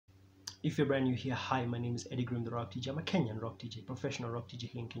If you're brand new here, hi, my name is Eddie Grimm, the rock DJ. I'm a Kenyan rock DJ, professional rock DJ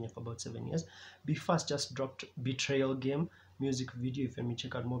here in Kenya for about 7 years. Be Fast just dropped Betrayal Game music video. If you want me to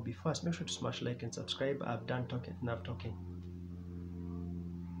check out more Be Fast, make sure to smash like and subscribe. I've done talking, enough talking.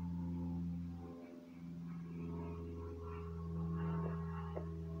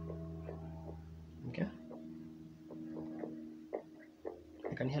 Okay.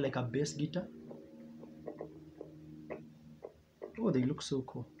 I can hear like a bass guitar. Oh, they look so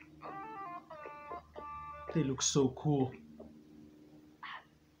cool. They look so cool.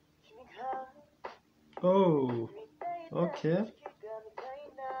 Oh, okay.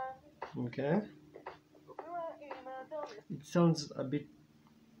 Okay. It sounds a bit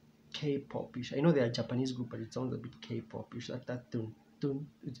K-pop-ish. I know they are a Japanese group, but it sounds a bit K-pop-ish. That tune.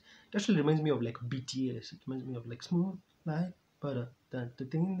 It actually reminds me of like BTS. It reminds me of like smooth like butter. That the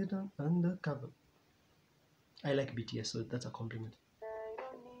thing that I'm undercover. I like BTS, so that's a compliment.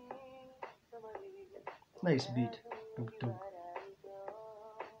 Nice beat.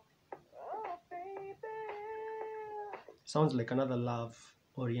 Sounds like another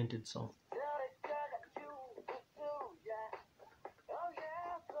love-oriented song.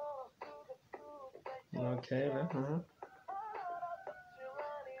 Okay.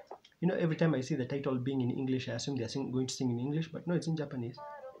 You know, every time I see the title being in English, I assume they're going to sing in English, but no, it's in Japanese.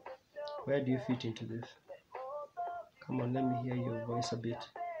 Where do you fit into this? Come on, let me hear your voice a bit.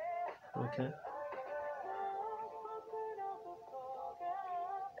 Okay.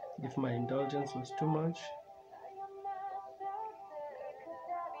 If my indulgence was too much,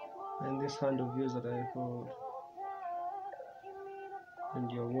 and this hand of yours that I hold,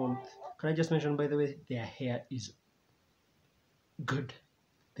 and your warmth. Can I just mention, by the way, their hair is good.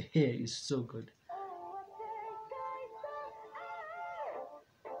 The hair is so good.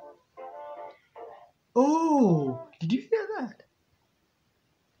 Oh, did you hear that?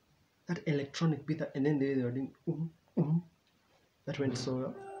 That electronic beat, and then they were doing that went so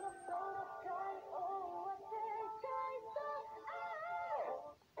well.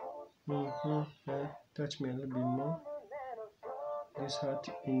 Yeah, touch me a little bit more. This heart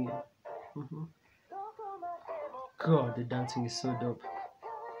in you. God, the dancing is so dope.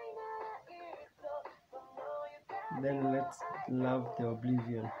 Then let's love the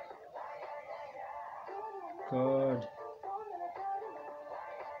oblivion. God,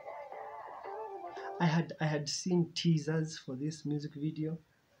 I had seen teasers for this music video.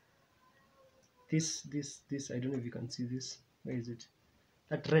 This I don't know if you can see this. Where is it?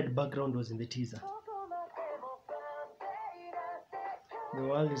 That red background was in the teaser. The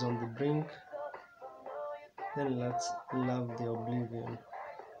world is on the brink. Then let's love the oblivion.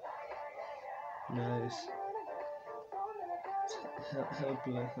 Nice.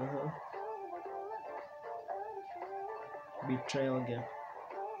 Helpless. Betrayal Game.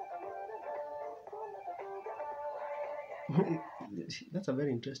 That's a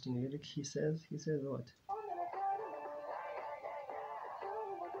very interesting lyric. He says what?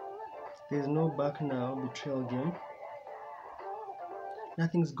 There's no back now, Betrayal Game.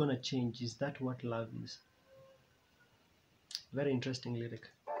 Nothing's gonna change. Is that what love is? Very interesting lyric.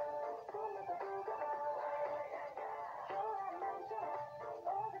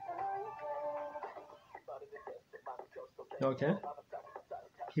 Okay.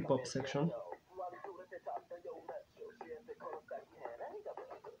 Hip hop section.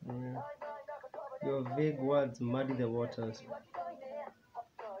 Yeah. Your vague words muddy the waters.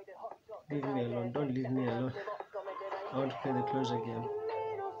 Leave me alone. Don't leave me alone. I want to play the closure game.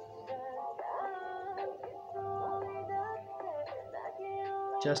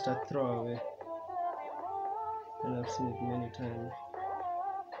 Just a throwaway. And I've seen it many times.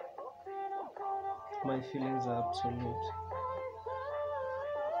 My feelings are absolute.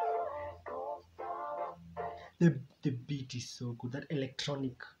 The beat is so good. That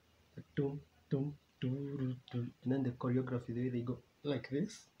electronic, the dum, and then the choreography, the way they go like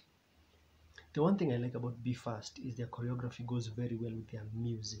this. The one thing I like about Be Fast is their choreography goes very well with their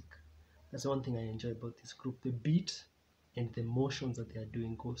music. That's one thing I enjoy about this group. The beat and the motions that they are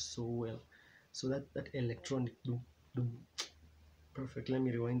doing go so well. So that electronic dum. Perfect. Let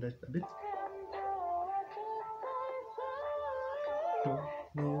me rewind that a bit.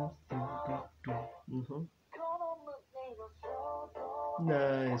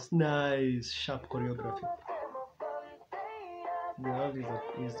 Nice, sharp choreography. The world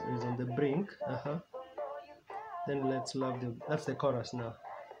is on the brink. Then let's love that's the chorus now.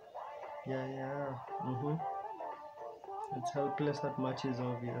 Yeah. It's helpless, that much is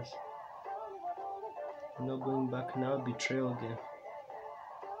obvious. No going back now, Betrayal Game.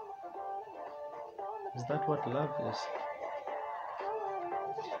 Is that what love is?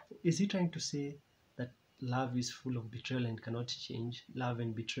 is he trying to say that love is full of betrayal and cannot change? Love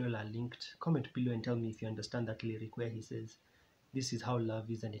and betrayal are linked? Comment below and tell me if you understand that lyric where he says, this is how love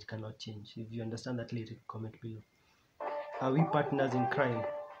is and it cannot change. If you understand that lyric, comment below. Are we partners in crime?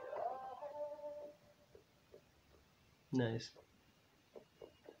 Nice.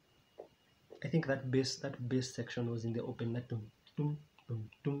 I think that bass section was in the open. That dum dum dum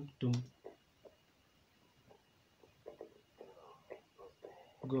dum dum.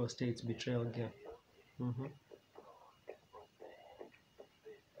 Go States Betrayal Game.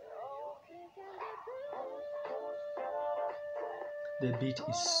 The beat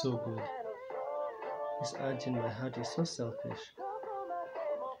is so good. This urge in my heart is so selfish.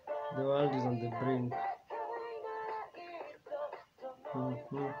 The world is on the brink.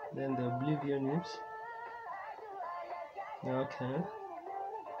 Then the oblivion is. Okay.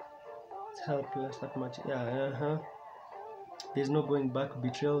 It's helpless that much. Yeah, There's no going back.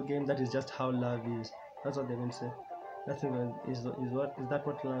 Betrayal game. That is just how love is. That's what they're going to say. Nothing is that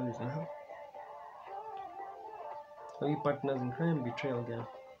what love is? Are we partners in crime? Betrayal game.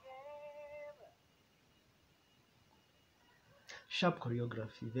 Sharp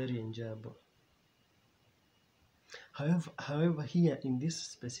choreography, very enjoyable. However, here in this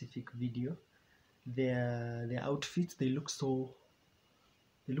specific video, their outfits, they look so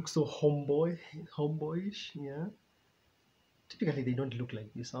homeboyish, yeah. Typically they don't look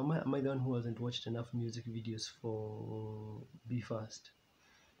like this. Am I the one who hasn't watched enough music videos for Be Fast?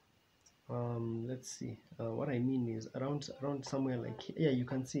 Let's see. What I mean is around somewhere like here, yeah, you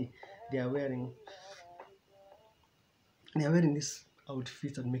can see they are wearing this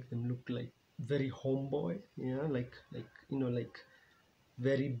outfits that make them look like very homeboy, yeah, like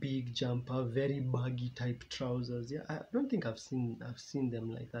very big jumper, very baggy type trousers. Yeah, I don't think I've seen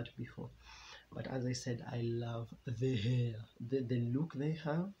them like that before. But as I said, I love the hair, the look they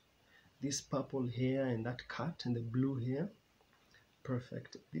have, this purple hair and that cut and the blue hair.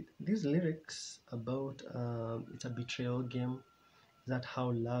 Perfect. These lyrics about it's a betrayal game. Is that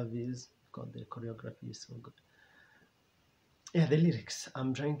how love is? God, the choreography is so good. Yeah, the lyrics,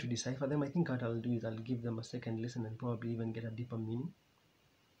 I'm trying to decipher them. I think what I'll do is I'll give them a second listen and probably even get a deeper meaning.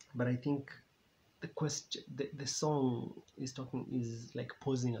 But I think the song is like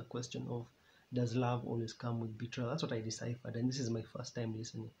posing a question of, does love always come with betrayal? That's what I deciphered, and this is my first time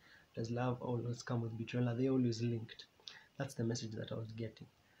listening. Does love always come with betrayal? Are they always linked? That's the message that I was getting.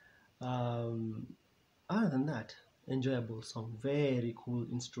 Other than that, enjoyable song, very cool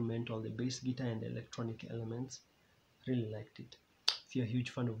instrumental, the bass guitar and the electronic elements. Really liked it. If you're a huge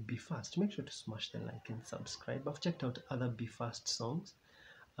fan of Be Fast, make sure to smash the like and subscribe. I've checked out other Be Fast songs,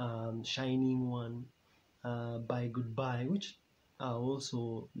 Shining one, Bye Goodbye, which are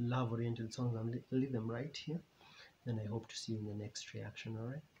also love-oriented songs. I'll leave them right here. And I hope to see you in the next reaction.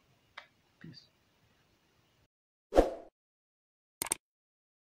 Alright, peace.